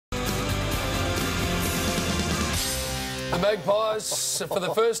The Magpies, for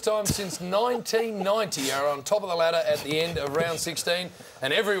the first time since 1990, are on top of the ladder at the end of round 16,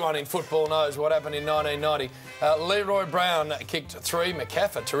 and everyone in football knows what happened in 1990. Leroy Brown kicked 3.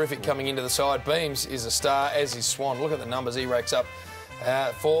 McCaffer, terrific coming into the side. Beams is a star, as is Swan. Look at the numbers he racks up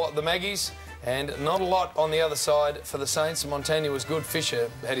for the Maggies. And not a lot on the other side for the Saints. Montagna was good. Fisher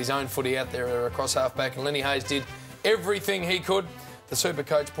had his own footy out there across half-back, and Lenny Hayes did everything he could. The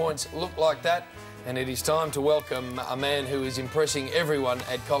Supercoach points look like that. And it is time to welcome a man who is impressing everyone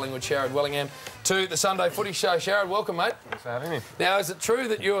at Collingwood, Sharrod Wellingham, to the Sunday Footy Show. Sharrod, welcome, mate. Thanks for having me. Now, is it true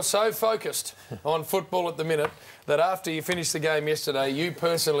that you're so focused on football at the minute that after you finished the game yesterday, you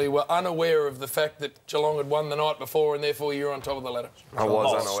personally were unaware of the fact that Geelong had won the night before and therefore you're on top of the ladder? I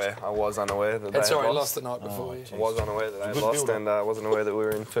was unaware that they Sorry, had lost the night before. I was unaware that they had lost, and I wasn't aware that we were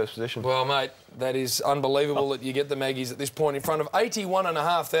in first position. Well, mate, that is unbelievable that you get the Maggies at this point in front of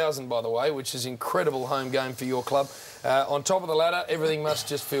 81,500, by the way, which is incredible home game for your club. On top of the ladder, everything must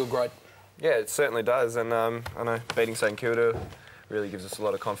just feel great. Yeah, it certainly does, and I know beating St Kilda really gives us a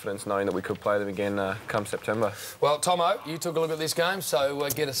lot of confidence knowing that we could play them again come September. Well, Tomo, you took a look at this game, so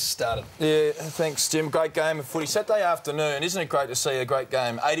get us started. Yeah, thanks, Jim. Great game of footy. Saturday afternoon, isn't it great to see a great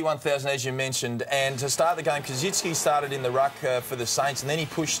game? 81,000, as you mentioned, and to start the game, Kazitsky started in the ruck for the Saints, and then he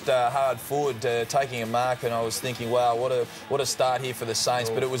pushed hard forward, taking a mark, and I was thinking, wow, what a start here for the Saints.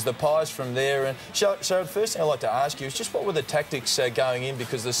 But it was the Pies from there. And Sharrod, first thing I'd like to ask you is just what were the tactics going in,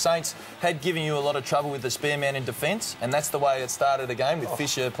 because the Saints had given you a lot of trouble with the spare man in defence, and that's the way it started the game, with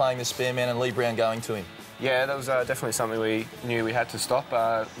Fisher playing the spare man and Lee Brown going to him. Yeah, that was definitely something we knew we had to stop.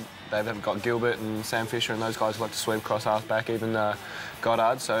 They've got Gilbert and Sam Fisher and those guys who like to sweep across half-back, even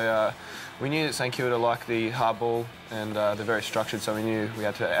Goddard. So we knew that St Kilda liked the hard ball, and they're very structured, so we knew we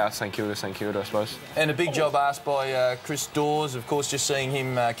had to out St Kilda, I suppose. And a big job asked by Chris Dawes, of course, just seeing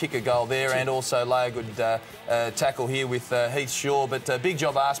him kick a goal there, and also lay a good tackle here with Heath Shaw. But big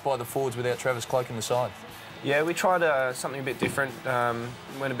job asked by the forwards without Travis Cloke in the side. Yeah, we tried something a bit different.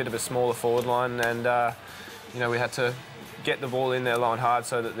 Went a bit of a smaller forward line, and you know, we had to get the ball in there low and hard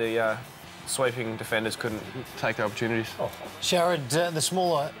so that the sweeping defenders couldn't take their opportunities. Sharrod, the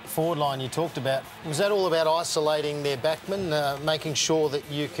smaller forward line you talked about, was that all about isolating their backmen, making sure that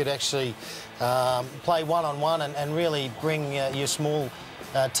you could actually play one-on-one and really bring your small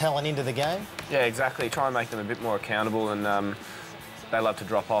talent into the game? Yeah, exactly. Try and make them a bit more accountable, and they love to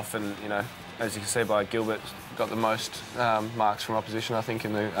drop off, and you know, as you can see by Gilbert, got the most marks from opposition, I think,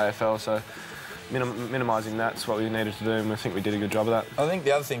 in the AFL. So minimising that's what we needed to do, and I think we did a good job of that. I think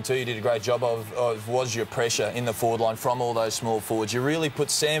the other thing too you did a great job of was your pressure in the forward line from all those small forwards. You really put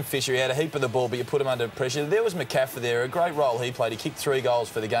Sam Fisher, he had a heap of the ball, but you put him under pressure. There was McCaffer there, a great role he played. He kicked 3 goals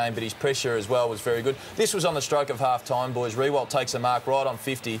for the game, but his pressure as well was very good. This was on the stroke of half-time, boys. Riewoldt takes a mark right on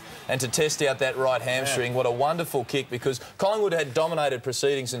 50, and to test out that right hamstring, what a wonderful kick, because Collingwood had dominated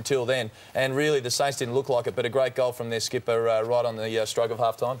proceedings until then, and really the Saints didn't look like it, but a great goal from their skipper right on the stroke of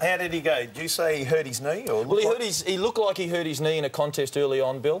half-time. How did he go? Did you say he hurt his knee? Or well, he looked like he hurt his knee in a contest early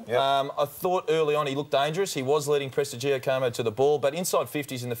on, Bill. Yep. I thought early on he looked dangerous. He was leading Prestigiacomo to the ball, but inside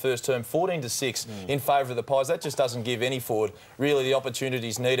 50s in the first term, 14-6 in favour of the Pies. That just doesn't give any forward really the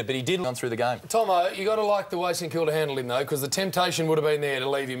opportunities needed, but he did run through the game. Tomo, you got to like the way St Kilda handled him, though, because the temptation would have been there to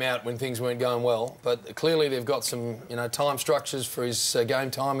leave him out when things weren't going well, but clearly they've got some, you know, time structures for his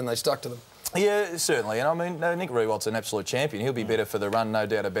game time, and they stuck to them. Yeah, certainly. And I mean, Nick Riewoldt's an absolute champion. He'll be better for the run, no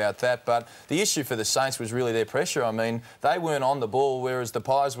doubt about that. But the issue for the Saints was really their pressure. I mean, they weren't on the ball, whereas the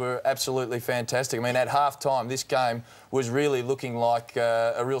Pies were absolutely fantastic. I mean, at half-time, this game was really looking like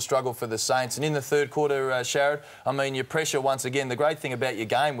a real struggle for the Saints. And in the third quarter, Sharrod, I mean, your pressure once again, the great thing about your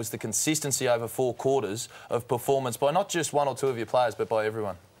game was the consistency over 4 quarters of performance by not just 1 or 2 of your players, but by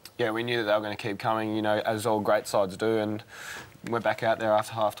everyone. Yeah, we knew that they were going to keep coming, you know, as all great sides do, and went back out there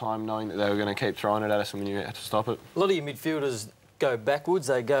after half-time knowing that they were going to keep throwing it at us and we knew we had to stop it. A lot of your midfielders go backwards.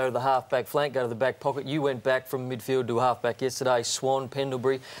 They go to the half-back flank, go to the back pocket. You went back from midfield to half-back yesterday, Swan,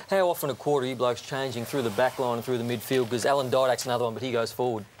 Pendlebury. How often a quarter are you blokes changing through the back line and through the midfield? Because Alan Didak's another one, but he goes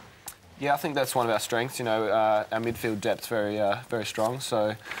forward. Yeah, I think that's one of our strengths. You know, our midfield depth's very strong,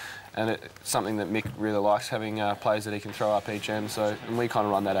 so... And it's something that Mick really likes, having players that he can throw up each end. So, and we kind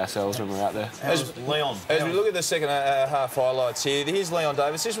of run that ourselves when we're out there. As Leon. As we look at the second half highlights here, here's Leon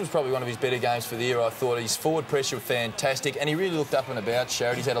Davis. This was probably one of his better games for the year, I thought. His forward pressure was fantastic, and he really looked up and about,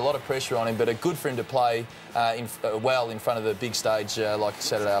 Sharrod. He's had a lot of pressure on him, but good for him to play well in front of the big stage like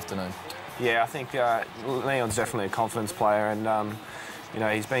Saturday afternoon. Yeah, I think Leon's definitely a confidence player, and you know,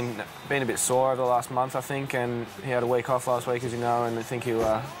 he's been a bit sore over the last month, I think, and he had a week off last week, as you know, and I think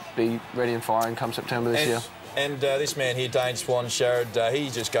he'll be ready and firing come September this year. And this man here, Dane Swan, Sharrod, he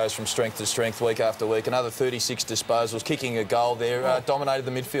just goes from strength to strength week after week. Another 36 disposals, kicking a goal there, dominated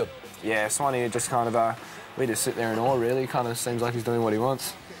the midfield. Yeah, Swanee just kind of, we just sit there in awe, really. Kind of seems like he's doing what he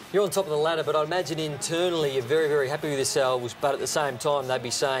wants. You're on top of the ladder, but I imagine internally you're very, very happy with yourselves, but at the same time they'd be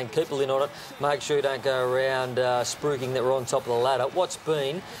saying, keep a lid on it, make sure you don't go around spruiking that we're on top of the ladder. What's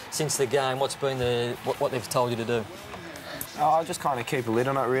been, since the game, what's been what they've told you to do? I just kind of keep a lid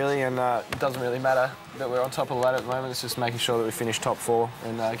on it, really, and it doesn't really matter that we're on top of the ladder at the moment. It's just making sure that we finish top 4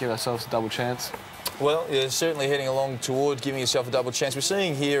 and give ourselves a double chance. Well, you're certainly heading along toward giving yourself a double chance. We're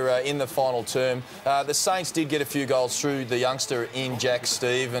seeing here in the final term, the Saints did get a few goals through the youngster in Jack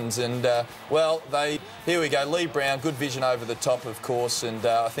Stevens, and, well, here we go, Lee Brown, good vision over the top, of course, and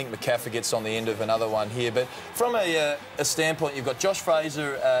I think McCaffrey gets on the end of another one here. But from a standpoint, you've got Josh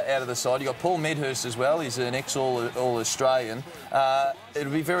Fraser out of the side, you've got Paul Medhurst as well, he's an ex-All-Australian.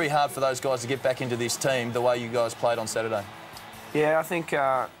 It'll be very hard for those guys to get back into this team the way you guys played on Saturday. Yeah, I think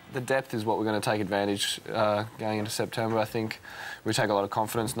the depth is what we're going to take advantage going into September. I think we take a lot of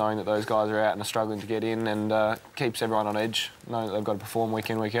confidence knowing that those guys are out and are struggling to get in, and keeps everyone on edge, knowing that they've got to perform week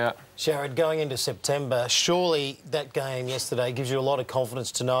in, week out. Sharrod, going into September, surely that game yesterday gives you a lot of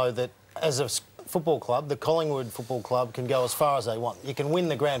confidence to know that as a football club, the Collingwood Football Club can go as far as they want. You can win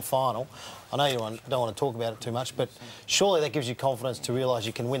the grand final. I know you don't want to talk about it too much, but surely that gives you confidence to realise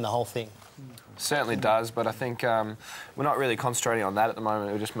you can win the whole thing. Certainly does, but I think we're not really concentrating on that at the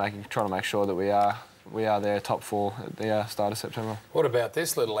moment. We're just trying to make sure that we are there top 4 at the start of September. What about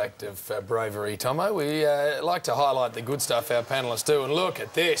this little act of bravery, Tomo? We like to highlight the good stuff our panellists do, and look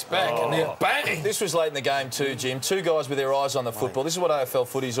at this, back and then bang! This was late in the game too, Jim. 2 guys with their eyes on the football. This is what AFL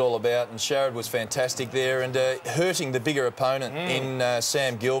footy's all about, and Sharrod was fantastic there, and hurting the bigger opponent in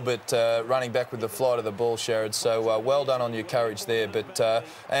Sam Gilbert, running back with the flight of the ball, Sharrod. So well done on your courage there, but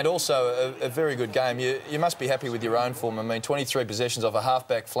and also a very good game. You must be happy with your own form. I mean, 23 possessions off a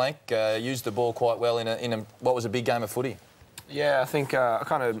half-back flank, used the ball quite well in what was a big game of footy. Yeah, I think I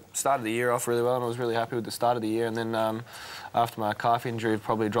kind of started the year off really well, and I was really happy with the start of the year, and then after my calf injury, it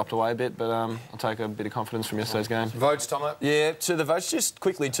probably dropped away a bit, but I'll take a bit of confidence from yesterday's game. Votes, Tomo? Yeah, to the votes, just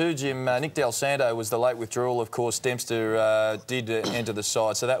quickly too, Jim, Nick Del Santo was the late withdrawal, of course. Dempster did enter the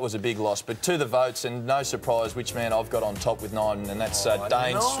side, so that was a big loss. But to the votes, and no surprise which man I've got on top with 9, and that's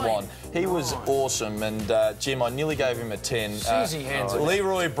Dane Swan. He was awesome, and Jim, I nearly gave him a 10.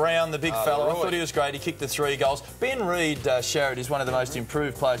 Leroy Brown, the big fella, I thought he was great. He kicked the 3 goals. Ben Reid, Sharrod, is one of the most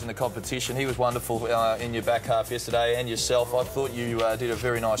improved players in the competition. He was wonderful in your back half yesterday, and yourself. I thought you did a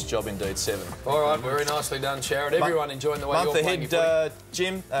very nice job indeed, 7. All right, very nicely done, Sharrod. Everyone enjoying the way you're playing your footy.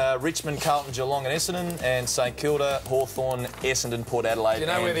 Jim, Richmond, Carlton, Geelong and Essendon, and St Kilda, Hawthorn, Essendon, Port Adelaide. Do you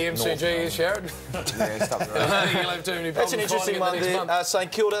know where the MCG is, Sharrod? Yeah, stop the I think you'll have too many problems. That's an interesting one there.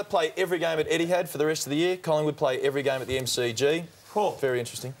 St Kilda play every game at Etihad for the rest of the year. Collingwood play every game at the MCG. Very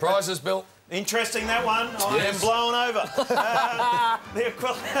interesting. Prizes, Bill? Interesting, that one. I am blown over. They're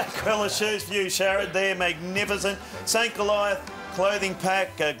Quella shoes for you, Sharrod. They're magnificent. St. Goliath clothing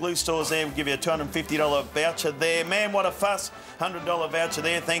pack. Glue Stores there will give you a $250 voucher there. Man, what a fuss. $100 voucher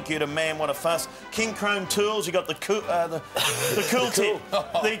there. Thank you to Man, what a fuss. King Chrome Tools. You got the cool tip,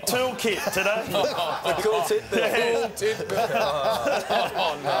 the tool kit today. The cool tip. The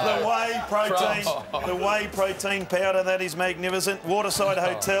whey protein powder. That is magnificent. Waterside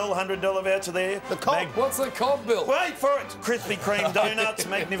Hotel. $100 voucher there. The Cobb. What's the Cobb, Bill? Wait for it. Krispy Kreme donuts.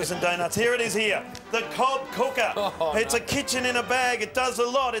 Magnificent donuts. Here it is here. The Cobb Cooker. It's a kitchen in a bag. It does a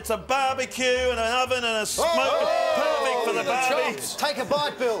lot. It's a barbecue and an oven and a smoker. Perfect for the barbie. Take a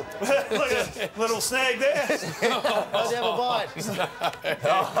bite, Bill. Look at a little snag there. Let's have a bite.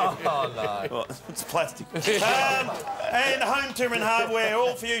 Oh, no. It's plastic. And Home Timber Hardware,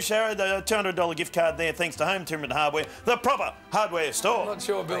 all for you, Sharrod. A $200 gift card there, thanks to Home Timber Hardware, the proper hardware store. I'm not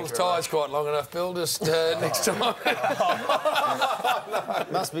sure Bill's tie's quite long enough, Bill. Just next time.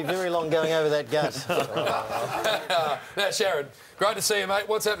 Must be very long going over that gut. Now, Sharrod, great to see you, mate.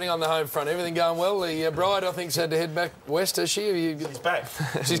 What's happening on the home front? Everything going well? The bride, I think, had to head back west, has she? She's back.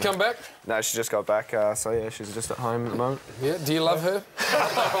 She's come back? No, she just got back, so yeah, she's just at home at the moment. Yeah, do you love her?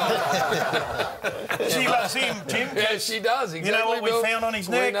 She loves him, Jim. Yeah, she does, exactly. You know what we found on his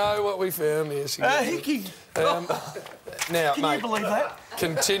neck? We know what we found, yes. Hickey. Now, Can mate, you believe that?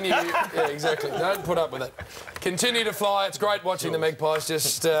 continue. Yeah, exactly. Don't put up with it. Continue to fly. It's great watching the Magpies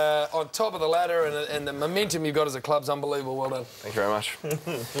just on top of the ladder, and the momentum you've got as a club's unbelievable. Well done. Thank you very much.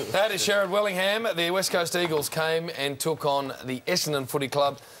 That is Sharrod Wellingham. The West Coast Eagles came and took on the Essendon Footy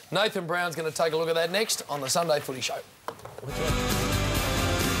Club. Nathan Brown's going to take a look at that next on the Sunday Footy Show.